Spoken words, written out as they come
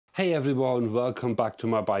Hey everyone, welcome back to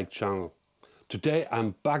my bike channel. Today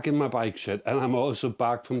I'm back in my bike shed and I'm also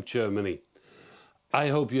back from Germany. I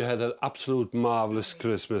hope you had an absolute marvellous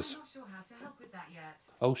Christmas. I'm not sure how to help with that yet.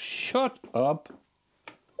 Oh, shut up.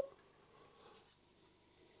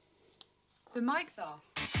 The mic's off.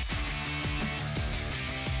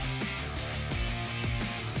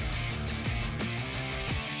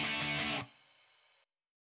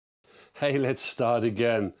 Hey, let's start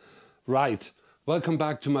again. Right, welcome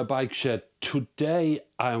back to my bike shed. Today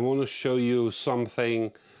I want to show you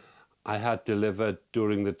something I had delivered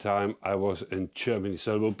during the time I was in Germany.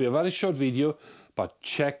 So it will be a very short video, but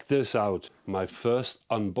check this out. My first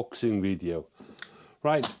unboxing video.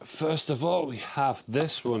 Right, first of all we have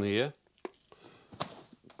this one here.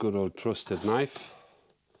 Good old trusted knife.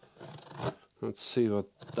 Let's see what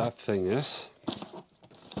that thing is.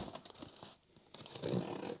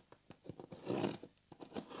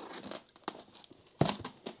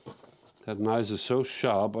 That knife is so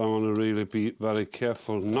sharp, I want to really be very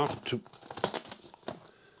careful not to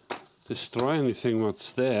destroy anything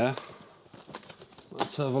what's there.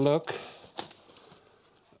 Let's have a look.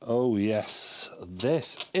 Oh yes,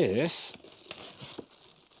 this is...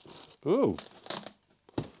 Oh,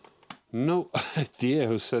 no idea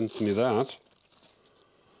who sent me that.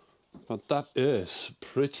 But that is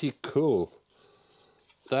pretty cool.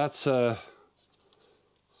 That's a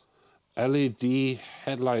LED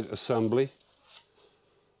headlight assembly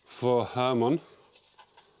for Herman,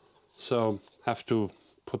 so have to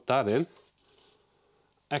put that in.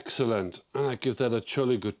 Excellent, and I give that a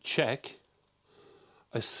jolly good check.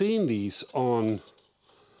 I've seen these on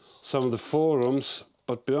some of the forums,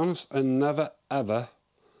 but to be honest, I never ever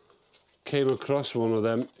came across one of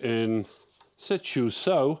them in situ.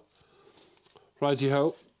 So,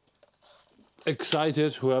 righty-ho,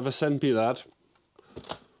 excited, whoever sent me that.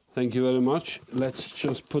 Thank you very much. Let's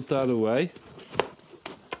just put that away.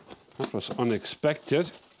 That was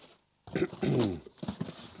unexpected.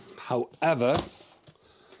 However,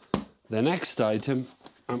 the next item,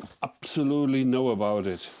 I absolutely know about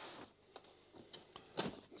it.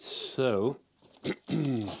 So,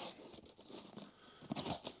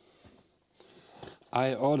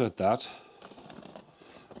 I ordered that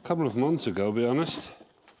a couple of months ago, to be honest,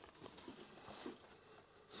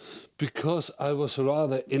 because I was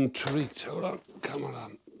rather intrigued. Hold on, camera,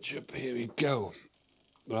 here we go.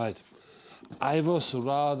 Right, I was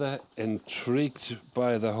rather intrigued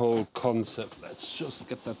by the whole concept. Let's just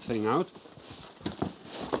get that thing out.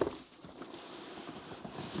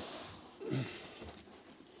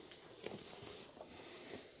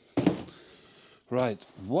 Right,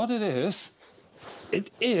 what it is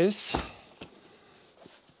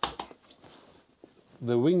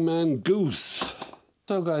the Wingman Goose.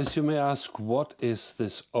 So guys, you may ask, what is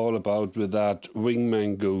this all about with that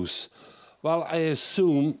Wingman Goose? Well, I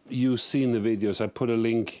assume you've seen the videos. I put a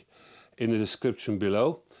link in the description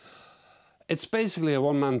below. It's basically a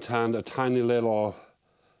one-man tent, a tiny little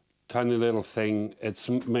thing. It's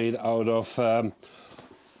made out of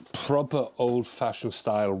proper old-fashioned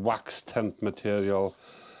style wax tent material.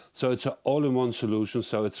 So it's an all-in-one solution.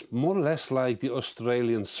 So it's more or less like the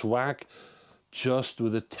Australian Swag, just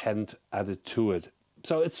with a tent added to it.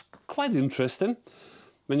 So it's quite interesting.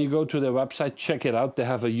 When you go to their website, check it out. They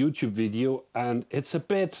have a YouTube video, and it's a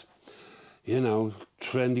bit, you know,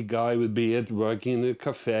 trendy guy with beard working in a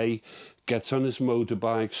cafe, gets on his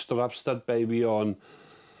motorbike, straps that baby on,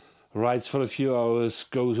 rides for a few hours,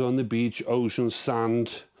 goes on the beach, ocean,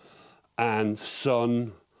 sand, and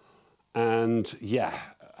sun, and yeah,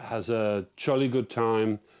 has a jolly good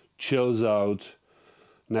time, chills out.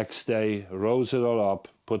 Next day, rolls it all up,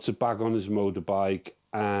 puts it back on his motorbike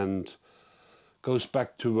and goes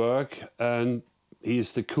back to work, and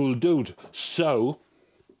he's the cool dude. So,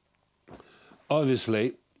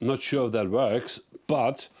 obviously, not sure if that works,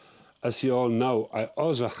 but as you all know, I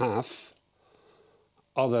also have,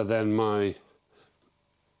 other than my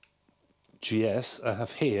GS, I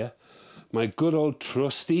have here my good old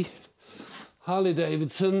trusty Harley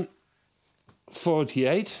Davidson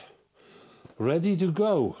 48, ready to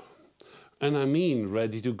go. And I mean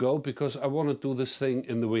ready to go because I want to do this thing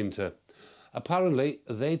in the winter. Apparently,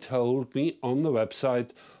 they told me on the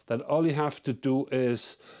website that all you have to do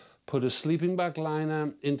is put a sleeping bag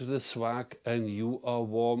liner into the Swag and you are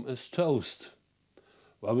warm as toast.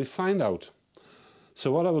 Well, we find out.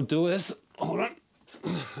 So what I will do is, hold on,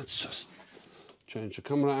 let's just change the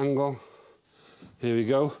camera angle. Here we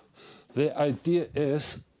go. The idea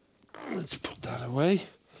is, let's put that away.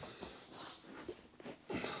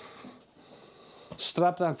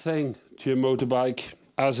 Strap that thing to your motorbike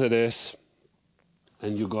as it is,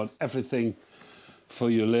 and you got everything for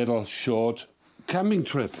your little short camping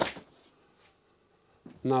trip.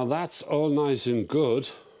 Now that's all nice and good,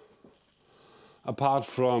 apart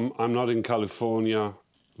from I'm not in California,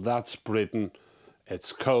 that's Britain,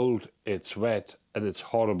 it's cold, it's wet and it's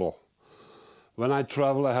horrible. When I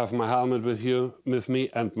travel I have my helmet with me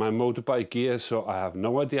and my motorbike gear, so I have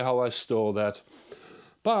no idea how I store that.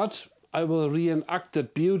 But I will reenact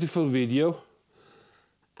that beautiful video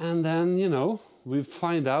and then, you know, we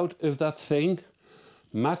find out if that thing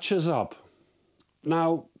matches up.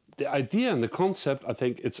 Now, the idea and the concept, I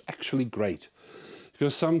think it's actually great.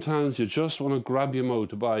 Because sometimes you just want to grab your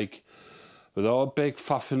motorbike without big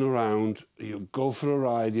faffing around, you go for a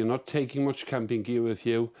ride, you're not taking much camping gear with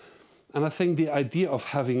you. And I think the idea of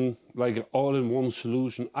having like an all-in-one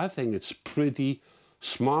solution, I think it's pretty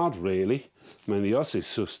smart, really. I mean, the Aussies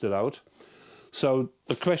sussed it out. So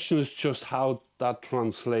the question is just how that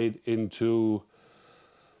translates into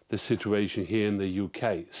the situation here in the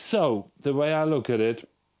UK. So the way I look at it,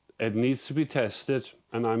 it needs to be tested,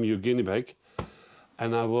 and I'm your guinea pig,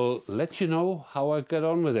 and I will let you know how I get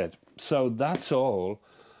on with it. So that's all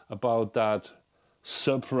about that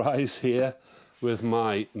surprise here with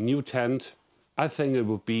my new tent. I think it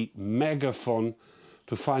would be mega fun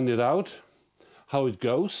to find it out, how it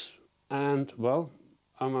goes, and well,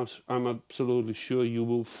 I'm absolutely sure you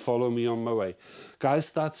will follow me on my way.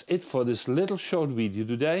 Guys, that's it for this little short video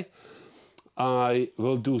today. I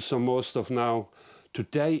will do some more stuff now.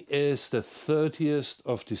 Today is the 30th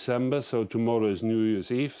of December, so tomorrow is New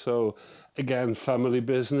Year's Eve. So again, family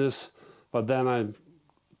business, but then I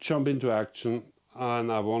jump into action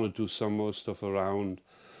and I want to do some more stuff around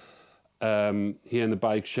here in the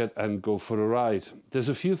bike shed and go for a ride. There's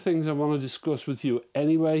a few things I want to discuss with you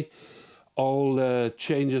anyway. All the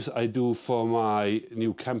changes I do for my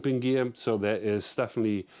new camping gear. So there is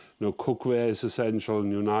definitely, you know, cookware is essential,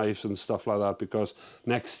 new knives and stuff like that, because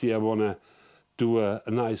next year I want to do a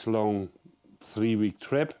nice long 3-week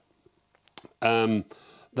trip. Then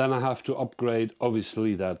I have to upgrade,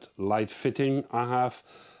 obviously, that light fitting I have.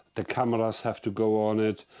 The cameras have to go on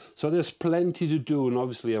it. So there's plenty to do, and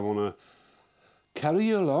obviously I want to carry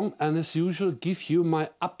you along and, as usual, give you my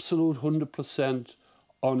absolute 100%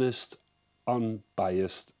 honest,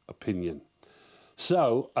 unbiased opinion.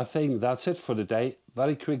 So I think that's it for today.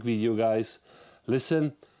 Very quick video, guys.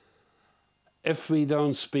 Listen, if we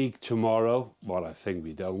don't speak tomorrow, well, I think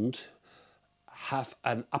we don't, have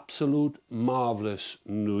an absolute marvellous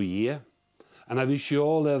new year. And I wish you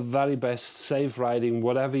all the very best, safe riding,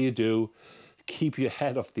 whatever you do. Keep your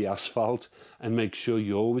head off the asphalt and make sure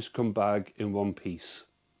you always come back in one piece.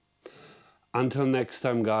 Until next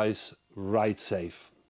time, guys, ride safe.